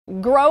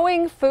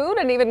Growing food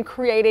and even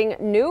creating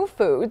new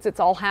foods. It's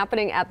all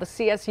happening at the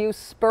CSU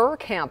Spur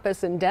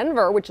Campus in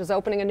Denver, which is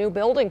opening a new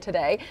building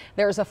today.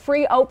 There's a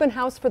free open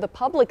house for the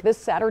public this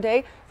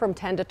Saturday from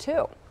 10 to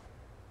 2.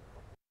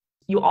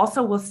 You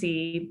also will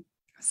see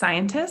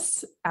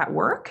scientists at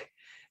work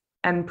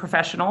and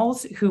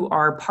professionals who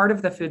are part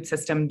of the food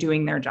system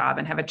doing their job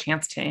and have a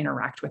chance to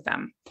interact with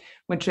them,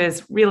 which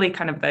is really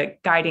kind of the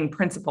guiding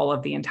principle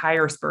of the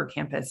entire Spur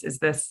campus, is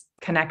this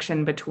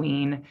connection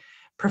between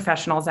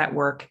professionals at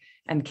work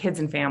and kids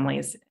and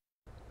families.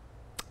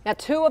 Now,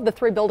 2 of the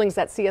 3 buildings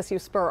at CSU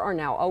Spur are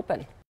now open.